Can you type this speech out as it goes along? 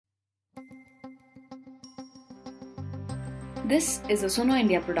This is a Suno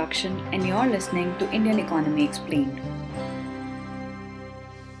India production, and you're listening to Indian Economy Explained.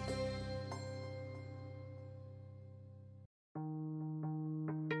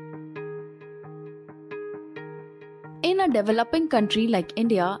 In a developing country like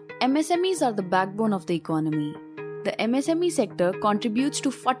India, MSMEs are the backbone of the economy. The MSME sector contributes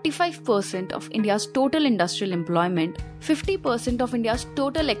to 45% of India's total industrial employment, 50% of India's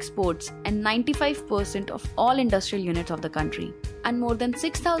total exports, and 95% of all industrial units of the country. And more than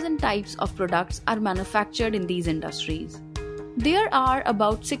 6,000 types of products are manufactured in these industries. There are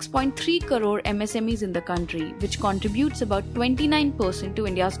about 6.3 crore MSMEs in the country, which contributes about 29% to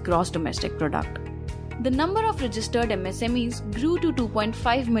India's gross domestic product. The number of registered MSMEs grew to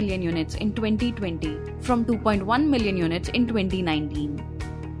 2.5 million units in 2020 from 2.1 million units in 2019.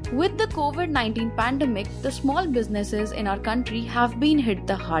 With the COVID-19 pandemic, the small businesses in our country have been hit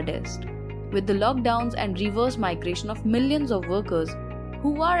the hardest. With the lockdowns and reverse migration of millions of workers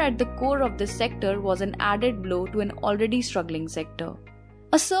who are at the core of this sector was an added blow to an already struggling sector.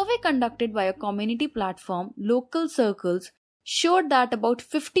 A survey conducted by a community platform, Local Circles, showed that about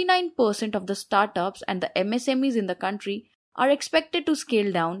 59% of the startups and the MSMEs in the country are expected to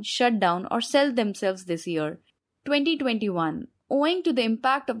scale down, shut down, or sell themselves this year, 2021, owing to the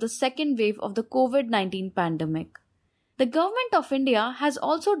impact of the second wave of the COVID-19 pandemic. The Government of India has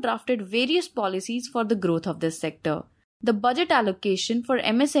also drafted various policies for the growth of this sector. The budget allocation for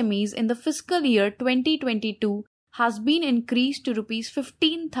MSMEs in the fiscal year 2022 has been increased to Rs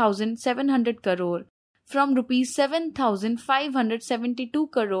 15,700 crore from Rs 7,572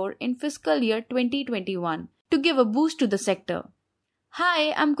 crore in fiscal year 2021 to give a boost to the sector.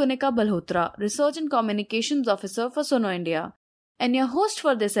 Hi, I'm Kunika Balhotra, Research and Communications Officer for Suno India, and your host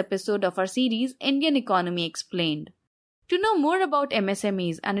for this episode of our series Indian Economy Explained. To know more about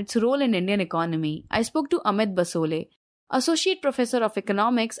MSMEs and its role in Indian economy, I spoke to Amit Basole, Associate Professor of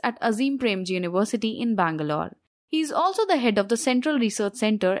Economics at Azim Premji University in Bangalore. He is also the head of the Central Research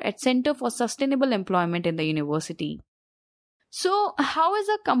Center at Center for Sustainable Employment in the university. So, how is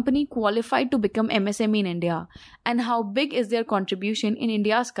a company qualified to become MSME in India, and how big is their contribution in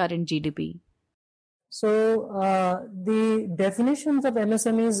India's current GDP? So, the definitions of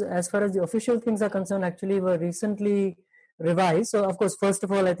MSMEs as far as the official things are concerned actually were recently revised. So, of course, first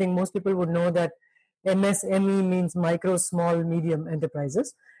of all, I think most people would know that MSME means micro, small, medium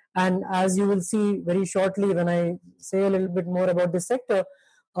enterprises. And as you will see very shortly when I say a little bit more about this sector,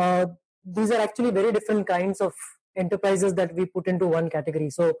 these are actually very different kinds of enterprises that we put into one category.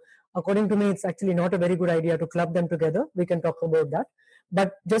 So according to me, it's actually not a very good idea to club them together. We can talk about that.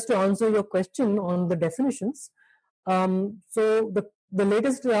 But just to answer your question on the definitions, so the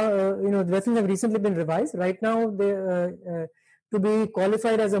latest definitions have recently been revised. Right now, to be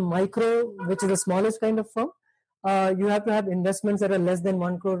qualified as a micro, which is the smallest kind of firm, you have to have investments that are less than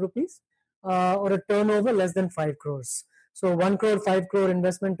 1 crore rupees or a turnover less than 5 crores. So 1 crore, 5 crore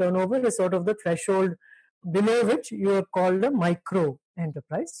investment turnover is sort of the threshold below which you are called a micro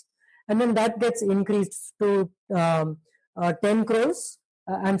enterprise. And then that gets increased to 10 crores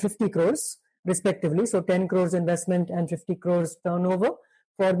and 50 crores respectively. So 10 crores investment and 50 crores turnover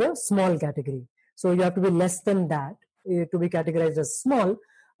for the small category. So you have to be less than that to be categorized as small.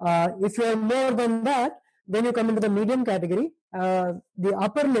 If you are more than that, then you come into the medium category. The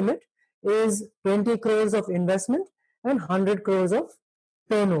upper limit is 20 crores of investment and 100 crores of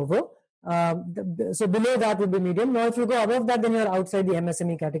turnover. So below that would be medium. Now, if you go above that, then you're outside the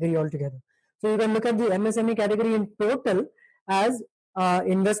MSME category altogether. So you can look at the MSME category in total as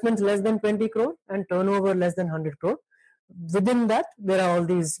investments less than 20 crore and turnover less than 100 crore. Within that, there are all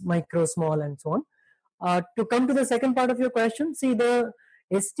these micro, small, and so on. To come to the second part of your question, see the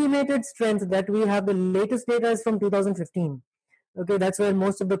estimated strength that we have, the latest data is from 2015. Okay, that's where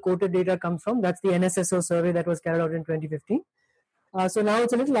most of the quoted data comes from. That's the NSSO survey that was carried out in 2015. So now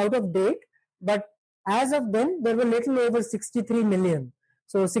it's a little out of date, but as of then, there were little over 63 million.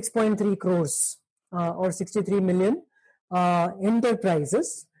 So 6.3 crores or 63 million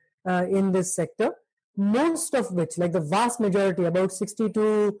enterprises in this sector, most of which, like the vast majority, about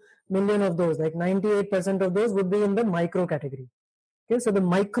 62 million of those, like 98% of those would be in the micro category. Okay, so the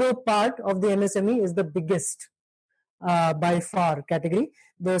micro part of the MSME is the biggest by far category.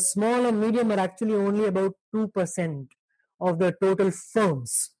 The small and medium are actually only about 2% of the total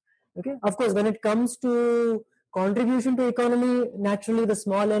firms. Okay, of course, when it comes to contribution to economy, naturally the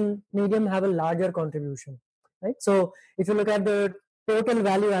small and medium have a larger contribution. Right. So if you look at the total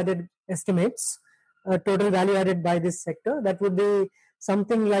value added estimates, total value added by this sector, that would be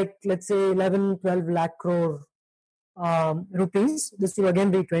something like, let's say, 11-12 lakh crore rupees. This will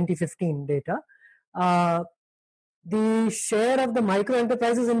again be 2015 data. the share of the micro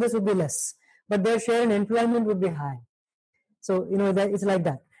enterprises in this would be less, but their share in employment would be high. So, it's like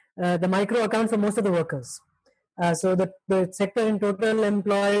that. The micro accounts for most of the workers. So the sector in total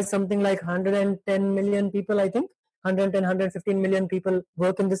employs something like 110 million people, I think. 110, 115 million people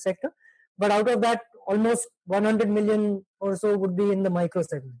work in this sector. But out of that, almost 100 million or so would be in the micro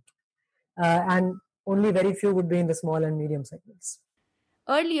segment. And only very few would be in the small and medium segments.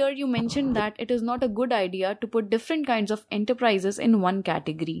 Earlier, you mentioned that it is not a good idea to put different kinds of enterprises in one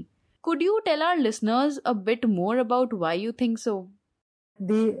category. Could you tell our listeners a bit more about why you think so?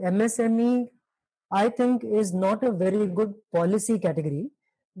 The MSME, I think, is not a very good policy category,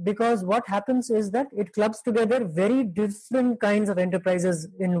 because what happens is that it clubs together very different kinds of enterprises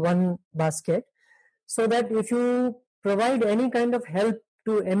in one basket, so that if you provide any kind of help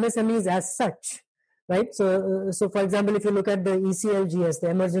to MSMEs as such, right? So for example, if you look at the ECLGS, the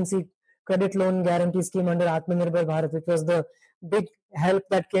Emergency Credit Loan Guarantee Scheme under Atmanirbhar Bharat, which was the big help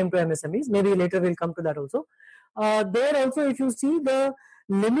that came to MSMEs. Maybe later we'll come to that also. There also, if you see, the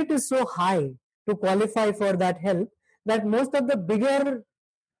limit is so high to qualify for that help that most of the bigger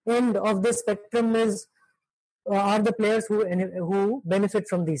end of the spectrum are the players who benefit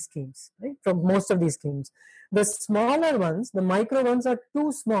from these schemes, right? From most of these schemes. The smaller ones, the micro ones, are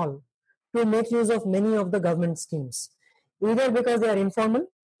too small to make use of many of the government schemes, either because they are informal,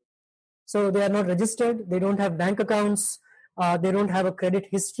 so they are not registered, they don't have bank accounts, they don't have a credit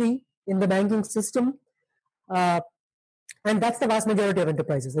history in the banking system, and that's the vast majority of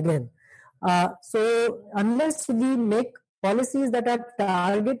enterprises again. So unless we make policies that are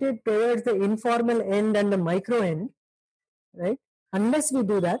targeted towards the informal end and the micro end, right? Unless we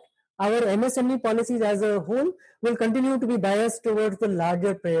do that, our MSME policies as a whole will continue to be biased towards the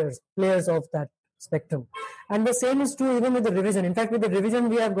larger players of that spectrum. And the same is true even with the revision. In fact, with the revision,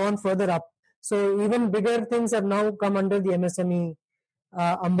 we have gone further up. So even bigger things have now come under the MSME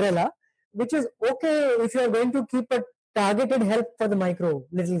umbrella, which is okay if you are going to keep a targeted help for the micro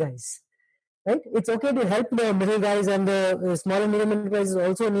little guys. Right? It's okay to help the middle guys, and the small and medium enterprises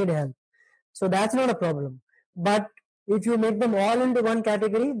also need help. So that's not a problem. But if you make them all into one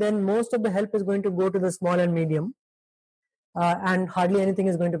category, then most of the help is going to go to the small and medium, and hardly anything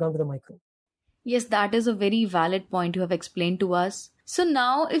is going to come to the micro. Yes, that is a very valid point you have explained to us. So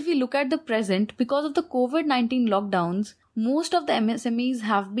now, if we look at the present, because of the COVID-19 lockdowns, most of the MSMEs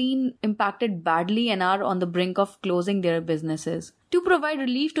have been impacted badly and are on the brink of closing their businesses. To provide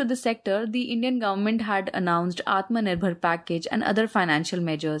relief to the sector, the Indian government had announced Atmanirbhar package and other financial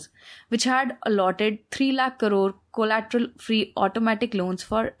measures, which had allotted 3 lakh crore collateral-free automatic loans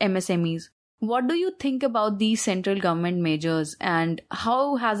for MSMEs. What do you think about these central government measures, and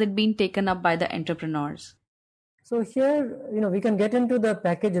how has it been taken up by the entrepreneurs? So here, we can get into the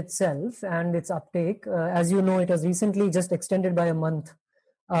package itself and its uptake. As you know, it was recently just extended by a month.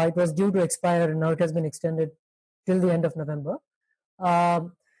 It was due to expire, and now it has been extended till the end of November.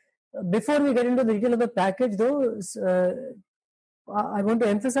 Before we get into the detail of the package, though, I want to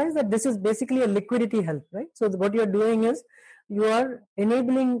emphasize that this is basically a liquidity help, right? So what you are doing is you are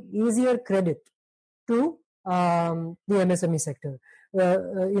enabling easier credit to the MSME sector,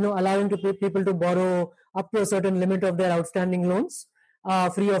 allowing people to borrow up to a certain limit of their outstanding loans,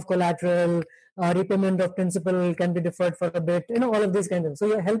 free of collateral, repayment of principal can be deferred for a bit, all of these kinds of. So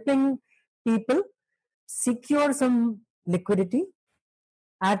you're helping people secure some liquidity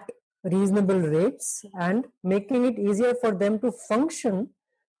at reasonable rates and making it easier for them to function,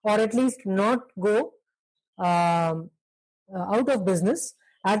 or at least not go out of business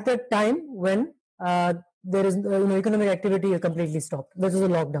at the time when there is economic activity is completely stopped. This is a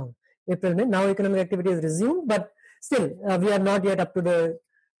lockdown. April, May. Now economic activity is resumed, but still we are not yet up to the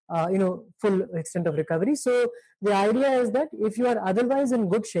full extent of recovery. So the idea is that if you are otherwise in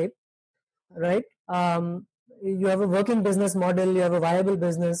good shape, right, you have a working business model, you have a viable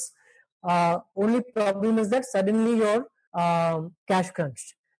business, only problem is that suddenly your cash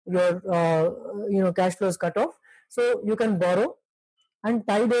crunched, your cash flow is cut off, so you can borrow and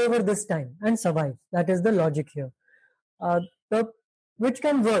tide over this time and survive. That is the logic here, which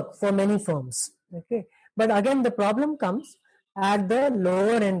can work for many firms. Okay, but again, the problem comes at the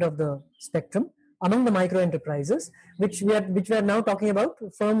lower end of the spectrum among the micro enterprises, which we are now talking about.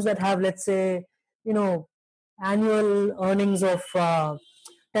 Firms that have, let's say, annual earnings of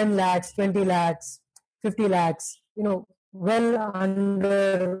 10 lakhs, 20 lakhs, 50 lakhs, well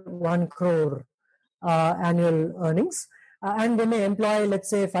under 1 crore annual earnings, and they may employ, let's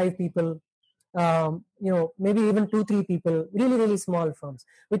say, 5 people, maybe even 2-3 people, really, really small firms,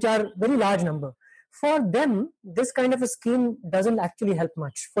 which are very large number. For them, this kind of a scheme doesn't actually help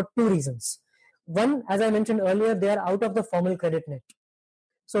much for 2 reasons. One, as I mentioned earlier, they are out of the formal credit net.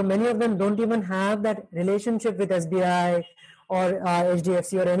 So many of them don't even have that relationship with SBI or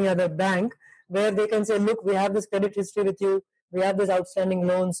HDFC or any other bank where they can say, look, we have this credit history with you, we have these outstanding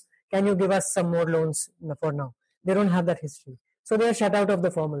loans, can you give us some more loans for now? They don't have that history. So they are shut out of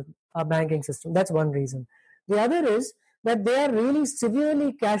the formal banking system. That's one reason. The other is that they are really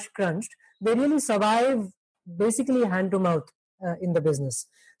severely cash crunched. They really survive basically hand to mouth in the business.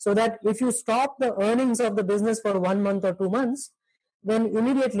 So that if you stop the earnings of the business for 1 month or 2 months, then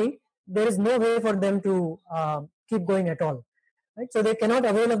immediately there is no way for them to keep going at all. Right? So they cannot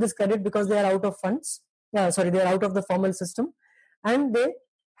avail of this credit because they are out of funds. They are out of the formal system, and they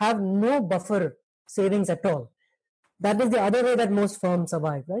have no buffer savings at all. That is the other way that most firms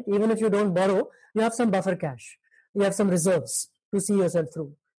survive. Right? Even if you don't borrow, you have some buffer cash. You have some reserves to see yourself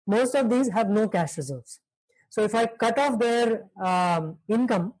through. Most of these have no cash reserves. So if I cut off their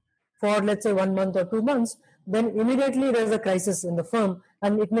income for, let's say, 1 month or 2 months, then immediately there's a crisis in the firm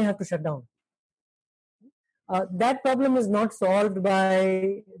and it may have to shut down. That problem is not solved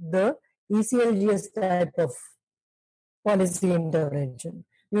by the ECLGS type of policy intervention.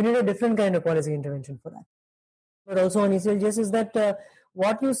 You need a different kind of policy intervention for that. But also on ECLGS is that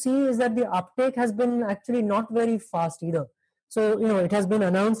what you see is that the uptake has been actually not very fast either. So, it has been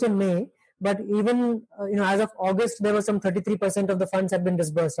announced in May, but even, as of August, there was some 33% of the funds had been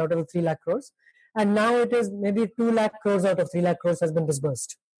disbursed out of the 3 lakh crores. And now it is maybe 2 lakh crores out of 3 lakh crores has been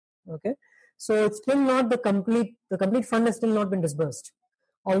disbursed. Okay. So it's still not the complete fund has still not been disbursed.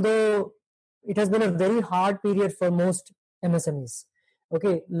 Although it has been a very hard period for most MSMEs.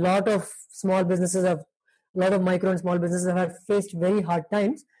 Okay. Lot of micro and small businesses have faced very hard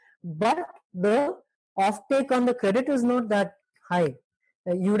times, but the offtake on the credit is not that high.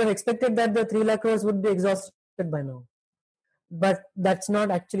 You would have expected that the 3 lakh crores would be exhausted by now, but that's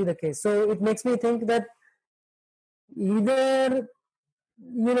not actually the case. So it makes me think that either,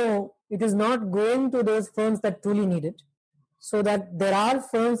 it is not going to those firms that truly need it, so that there are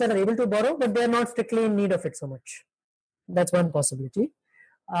firms that are able to borrow, but they're not strictly in need of it so much. That's one possibility.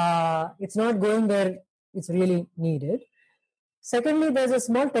 It's not going where it's really needed. Secondly, there's a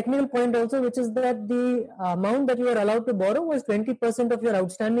small technical point also, which is that the amount that you are allowed to borrow was 20% of your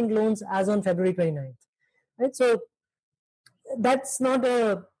outstanding loans as on February 29th. Right? So that's not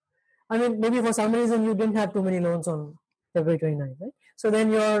maybe for some reason you didn't have too many loans on February 29th, right? So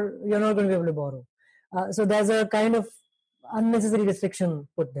then you're not going to be able to borrow. So there's a kind of unnecessary restriction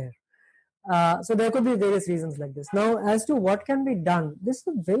put there. So there could be various reasons like this. Now, as to what can be done, this is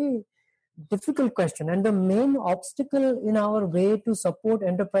a very difficult question, and the main obstacle in our way to support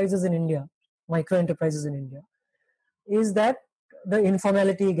enterprises in India, micro enterprises in India, is that the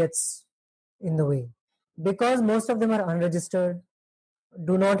informality gets in the way, because most of them are unregistered,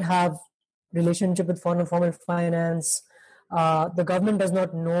 do not have relationship with formal finance. The government does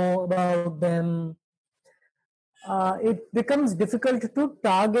not know about them. It becomes difficult to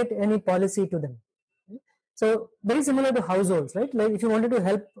target any policy to them. So very similar to households, right? Like if you wanted to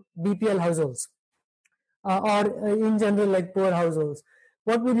help BPL households or in general like poor households,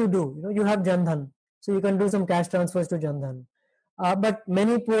 what would you do? You have Jan Dhan, so you can do some cash transfers to Jan Dhan. But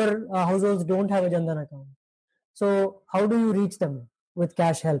many poor households don't have a Jan Dhan account. So how do you reach them with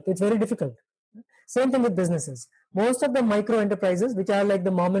cash help? It's very difficult. Same thing with businesses. Most of the micro enterprises, which are like the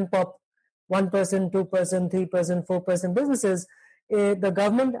mom and pop 1%, 2%, 3%, 4% businesses, the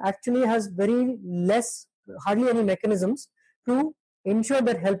government actually has hardly any mechanisms to ensure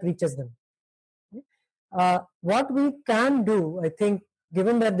that help reaches them. What we can do, I think,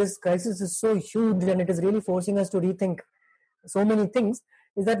 given that this crisis is so huge and it is really forcing us to rethink so many things,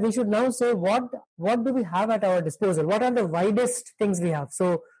 is that we should now say what do we have at our disposal? What are the widest things we have?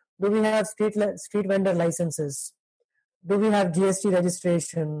 So do we have street vendor licenses? Do we have GST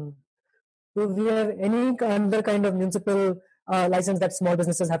registration? Do we have any other kind of municipal license that small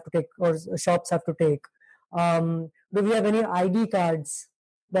businesses have to take or shops have to take? Do we have any ID cards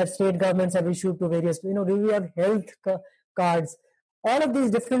that state governments have issued to various, do we have health cards? All of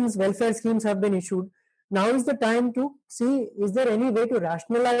these different welfare schemes have been issued. Now is the time to see, is there any way to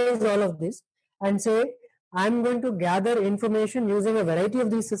rationalize all of this and say, I'm going to gather information using a variety of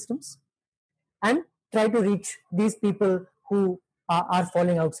these systems and try to reach these people who are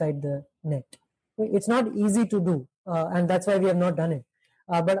falling outside the net. It's not easy to do, and that's why we have not done it.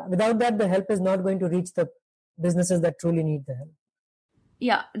 But without that, the help is not going to reach the businesses that truly need the help.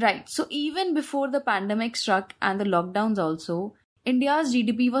 Yeah, right. So even before the pandemic struck and the lockdowns also, India's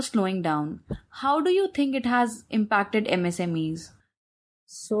GDP was slowing down. How do you think it has impacted MSMEs?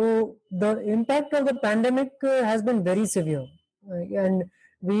 So the impact of the pandemic has been very severe. And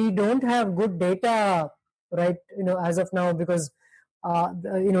we don't have good data, right? As of now, because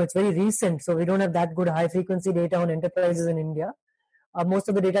it's very recent, so we don't have that good high frequency data on enterprises in India. Most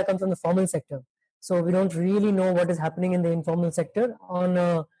of the data comes from the formal sector, so we don't really know what is happening in the informal sector on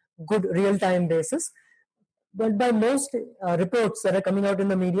a good real time basis. But by most reports that are coming out in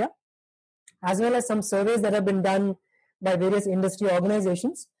the media, as well as some surveys that have been done by various industry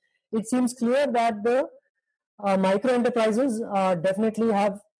organizations, it seems clear that the micro enterprises definitely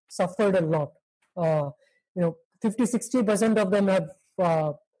have suffered a lot. 50-60% of them have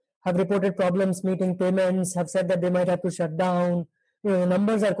reported problems meeting payments, have said that they might have to shut down. The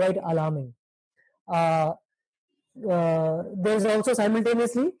numbers are quite alarming. There's also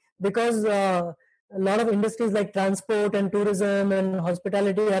simultaneously, because a lot of industries like transport and tourism and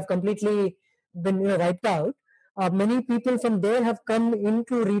hospitality have completely been wiped out. Many people from there have come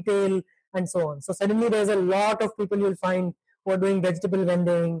into retail and so on. So suddenly there's a lot of people you'll find who are doing vegetable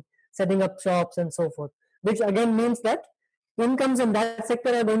vending, setting up shops and so forth, which again means that incomes in that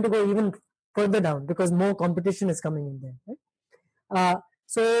sector are going to go even further down because more competition is coming in there. Right?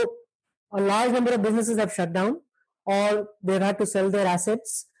 So a large number of businesses have shut down, or they've had to sell their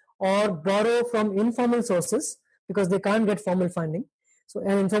assets or borrow from informal sources because they can't get formal funding. So,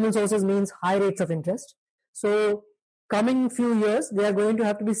 and informal sources means high rates of interest. So, coming few years, they are going to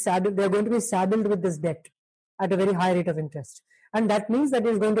have to be saddled. They are going to be saddled with this debt at a very high rate of interest, and that means that it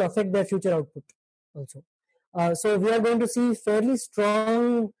is going to affect their future output also. So, we are going to see fairly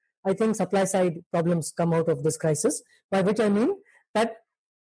strong, I think, supply side problems come out of this crisis. By which I mean that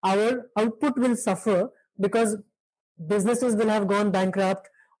our output will suffer because businesses will have gone bankrupt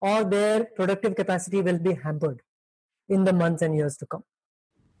or their productive capacity will be hampered in the months and years to come.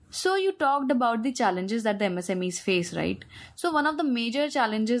 So you talked about the challenges that the MSMEs face, right? So one of the major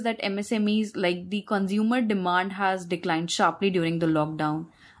challenges that MSMEs, like the consumer demand, has declined sharply during the lockdown.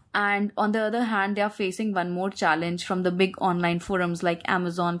 And on the other hand, they are facing one more challenge from the big online forums like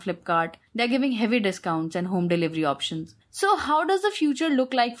Amazon, Flipkart. They're giving heavy discounts and home delivery options. So how does the future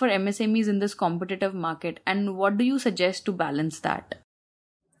look like for MSMEs in this competitive market, and what do you suggest to balance that?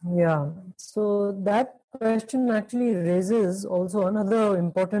 Yeah, so that question actually raises also another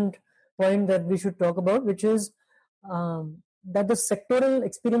important point that we should talk about, which is that the sectoral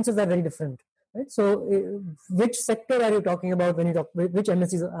experiences are very different. Right? So, which sector are you talking about when you talk? Which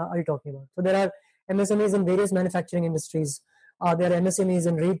MSMEs are you talking about? So, there are MSMEs in various manufacturing industries. There are MSMEs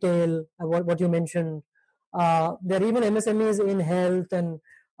in retail, what you mentioned. There are even MSMEs in health and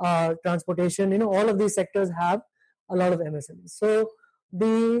transportation. All of these sectors have a lot of MSMEs. So,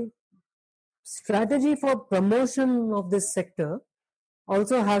 the strategy for promotion of this sector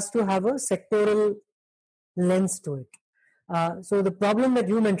also has to have a sectoral lens to it. So the problem that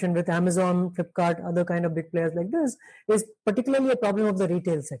you mentioned with Amazon, Flipkart, other kind of big players like this is particularly a problem of the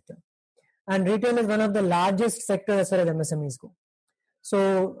retail sector. And retail is one of the largest sectors as far as MSMEs go.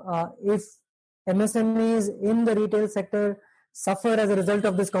 So if MSMEs in the retail sector suffer as a result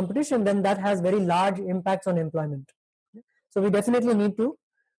of this competition, then that has very large impacts on employment. So we definitely need to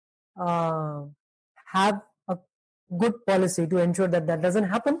have a good policy to ensure that that doesn't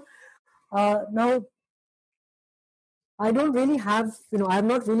happen. Now, I don't really have, I have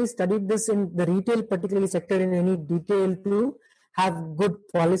not really studied this in the retail, particularly sector, in any detail to have good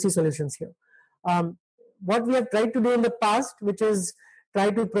policy solutions here. What we have tried to do in the past, which is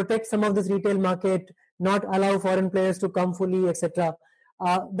try to protect some of this retail market, not allow foreign players to come fully, etc.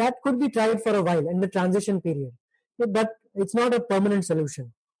 That could be tried for a while in the transition period, but it's not a permanent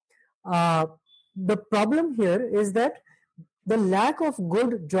solution. The problem here is that the lack of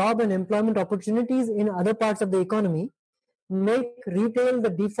good job and employment opportunities in other parts of the economy make retail the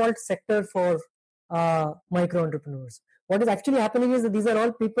default sector for micro entrepreneurs. What is actually happening is that these are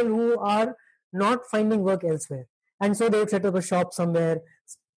all people who are not finding work elsewhere, and so they would set up a shop somewhere,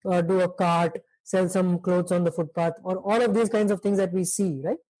 do a cart, sell some clothes on the footpath, or all of these kinds of things that we see,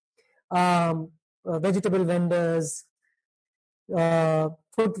 right? Vegetable vendors,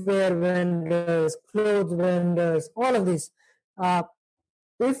 footwear vendors, clothes vendors, all of these.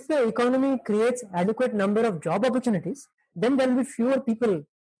 If the economy creates adequate number of job opportunities, then there will be fewer people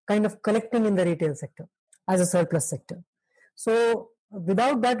kind of collecting in the retail sector as a surplus sector. So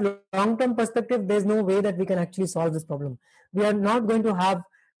without that long-term perspective, there's no way that we can actually solve this problem. We are not going to have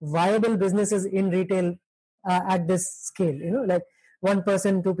viable businesses in retail at this scale, like one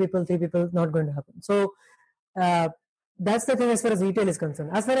person, two people, three people, not going to happen. So that's the thing as far as retail is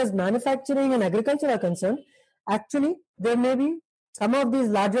concerned. As far as manufacturing and agriculture are concerned, actually there may be some of these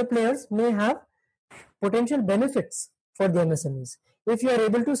larger players may have potential benefits for the MSMEs if you are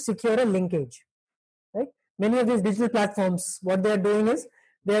able to secure a linkage, right? Many of these digital platforms, what they are doing is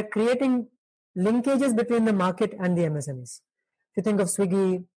they are creating linkages between the market and the MSMEs. If you think of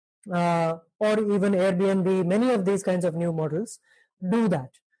Swiggy or even Airbnb, many of these kinds of new models do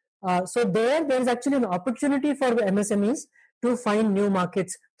that. So there is actually an opportunity for the MSMEs to find new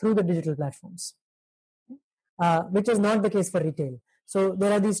markets through the digital platforms, which is not the case for retail. So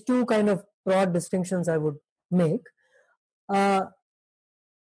there are these two kind of broad distinctions I would make. One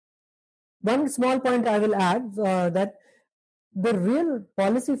small point I will add that the real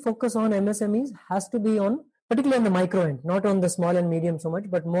policy focus on MSMEs has to be on, particularly on the micro end, not on the small and medium so much,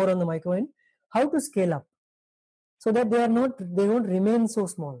 but more on the micro end, how to scale up so that they don't remain so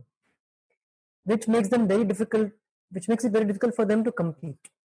small, which makes it very difficult for them to compete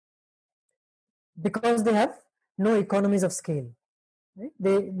because they have no economies of scale. Right?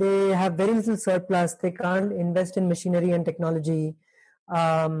 They have very little surplus. They can't invest in machinery and technology.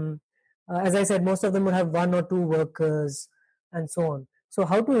 As I said, most of them would have 1 or 2 workers and so on. So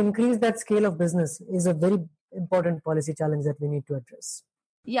how to increase that scale of business is a very important policy challenge that we need to address.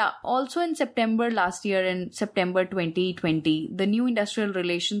 Yeah, also in September last year, in September 2020, the new Industrial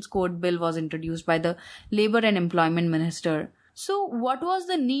Relations Code bill was introduced by the Labour and Employment Minister. So what was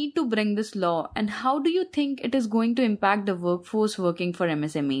the need to bring this law, and how do you think it is going to impact the workforce working for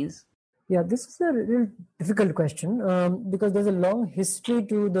MSMEs? Yeah, this is a real difficult question because there's a long history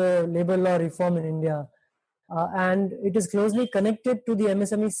to the labor law reform in India, and it is closely connected to the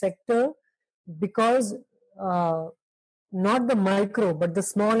MSME sector because not the micro, but the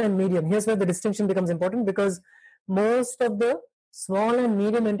small and medium. Here's where the distinction becomes important because most of the small and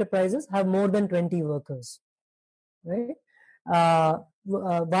medium enterprises have more than 20 workers, right?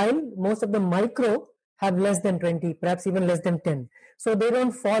 While most of the micro have less than 20, perhaps even less than 10. So they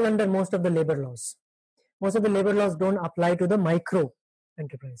don't fall under most of the labor laws. Most of the labor laws don't apply to the micro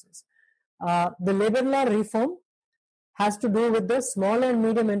enterprises. The labor law reform has to do with the small and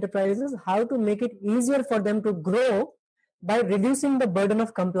medium enterprises, how to make it easier for them to grow by reducing the burden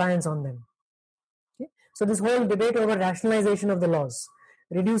of compliance on them. Okay? So this whole debate over rationalization of the laws,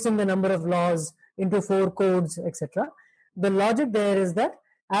 reducing the number of laws into 4 codes, etc. The logic there is that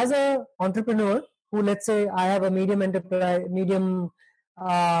as an entrepreneur who, let's say, I have a medium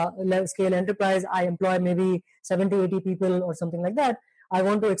scale enterprise, I employ maybe 70, 80 people or something like that. I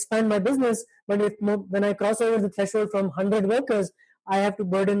want to expand my business, but when I cross over the threshold from 100 workers, I have to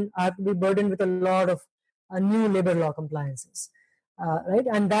be burdened with a lot of new labor law compliances, right?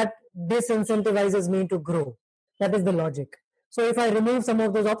 And that disincentivizes me to grow. That is the logic. So if I remove some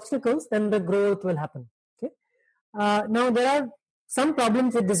of those obstacles, then the growth will happen. Okay. Now there are some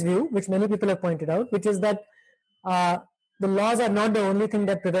problems with this view, which many people have pointed out, which is that the laws are not the only thing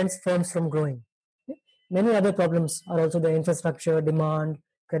that prevents firms from growing. Okay? Many other problems are also the infrastructure, demand,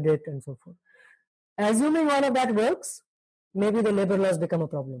 credit, and so forth. Assuming all of that works, maybe the labor laws become a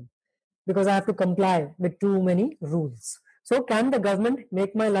problem because I have to comply with too many rules. So can the government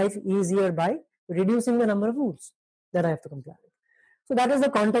make my life easier by reducing the number of rules that I have to comply with? So that is the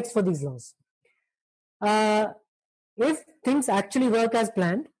context for these laws. If things actually work as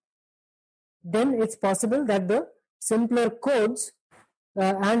planned, then it's possible that the simpler codes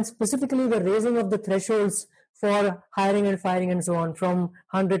and specifically the raising of the thresholds for hiring and firing and so on from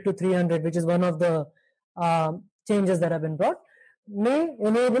 100 to 300, which is one of the changes that have been brought, may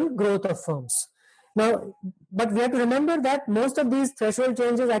enable growth of firms. Now, but we have to remember that most of these threshold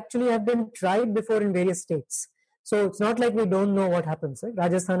changes actually have been tried before in various states. So it's not like we don't know what happens. Right?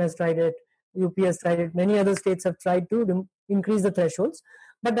 Rajasthan has tried it, UP has tried it, many other states have tried to increase the thresholds,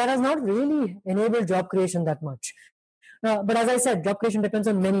 but that has not really enabled job creation that much. But as I said, job creation depends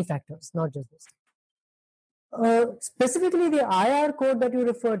on many factors, not just this. Specifically, the IR code that you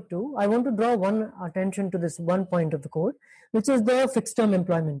referred to, I want to draw attention to this one point of the code, which is the fixed term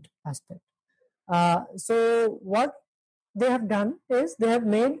employment aspect. So what they have done is they have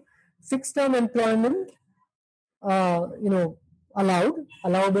made fixed term employment, allowable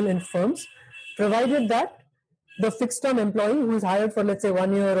in firms, provided that the fixed term employee who is hired for, let's say,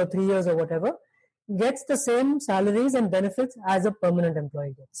 1 year or 3 years or whatever, gets the same salaries and benefits as a permanent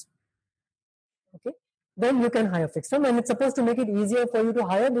employee gets. Okay, then you can hire fixed term, and it's supposed to make it easier for you to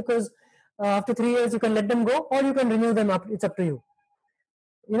hire because after 3 years you can let them go or you can renew them up. It's up to you.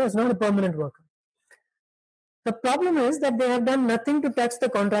 It's not a permanent worker. The problem is that they have done nothing to touch the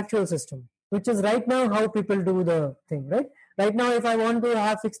contractual system, which is right now how people do the thing, right? Right now, if I want to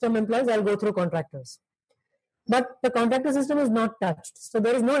have fixed term employees, I'll go through contractors. But the contractor system is not touched. So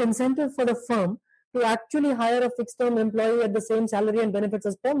there is no incentive for the firm to actually hire a fixed term employee at the same salary and benefits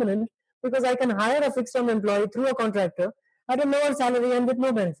as permanent, because I can hire a fixed term employee through a contractor at a lower salary and with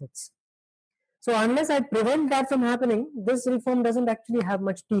no benefits. So unless I prevent that from happening, this reform doesn't actually have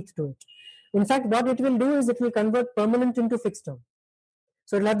much teeth to it. In fact, what it will do is it will convert permanent into fixed term.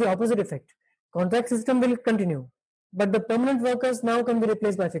 So it will have the opposite effect. Contract system will continue, but the permanent workers now can be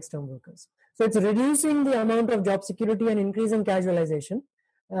replaced by fixed term workers. So it's reducing the amount of job security and increasing casualization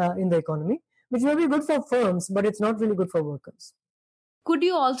in the economy, which may be good for firms, but it's not really good for workers. Could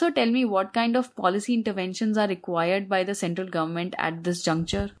you also tell me what kind of policy interventions are required by the central government at this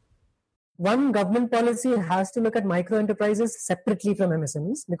juncture? One, government policy has to look at micro enterprises separately from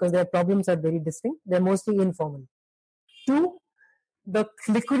MSMEs because their problems are very distinct. They're mostly informal. Two, the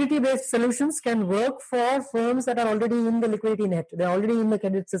liquidity-based solutions can work for firms that are already in the liquidity net. They're already in the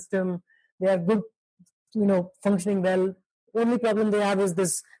credit system. They are good, functioning well. Only problem they have is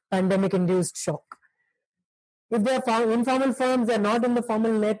this pandemic-induced shock. If they are informal firms, they're not in the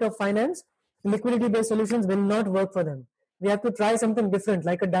formal net of finance, liquidity-based solutions will not work for them. We have to try something different,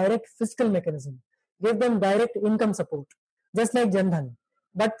 like a direct fiscal mechanism. Give them direct income support, just like Jan Dhan.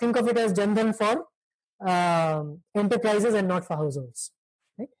 But think of it as Jan Dhan for enterprises and not for households.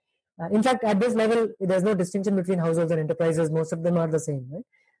 Right? In fact, at this level, there's no distinction between households and enterprises. Most of them are the same. Right?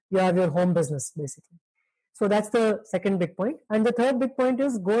 You have your home business, basically. So that's the second big point. And the third big point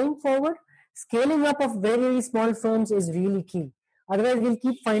is going forward, scaling up of very small firms is really key. Otherwise, we'll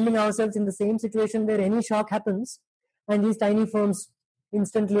keep finding ourselves in the same situation where any shock happens and these tiny firms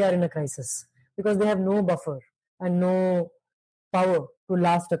instantly are in a crisis because they have no buffer and no power to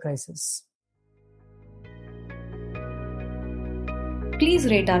last a crisis. Please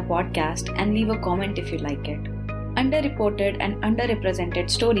rate our podcast and leave a comment if you like it. Underreported and underrepresented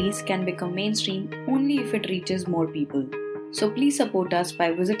stories can become mainstream only if it reaches more people. So please support us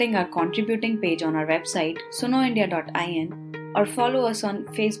by visiting our contributing page on our website sunoindia.in or follow us on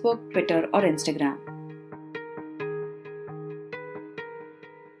Facebook, Twitter or Instagram.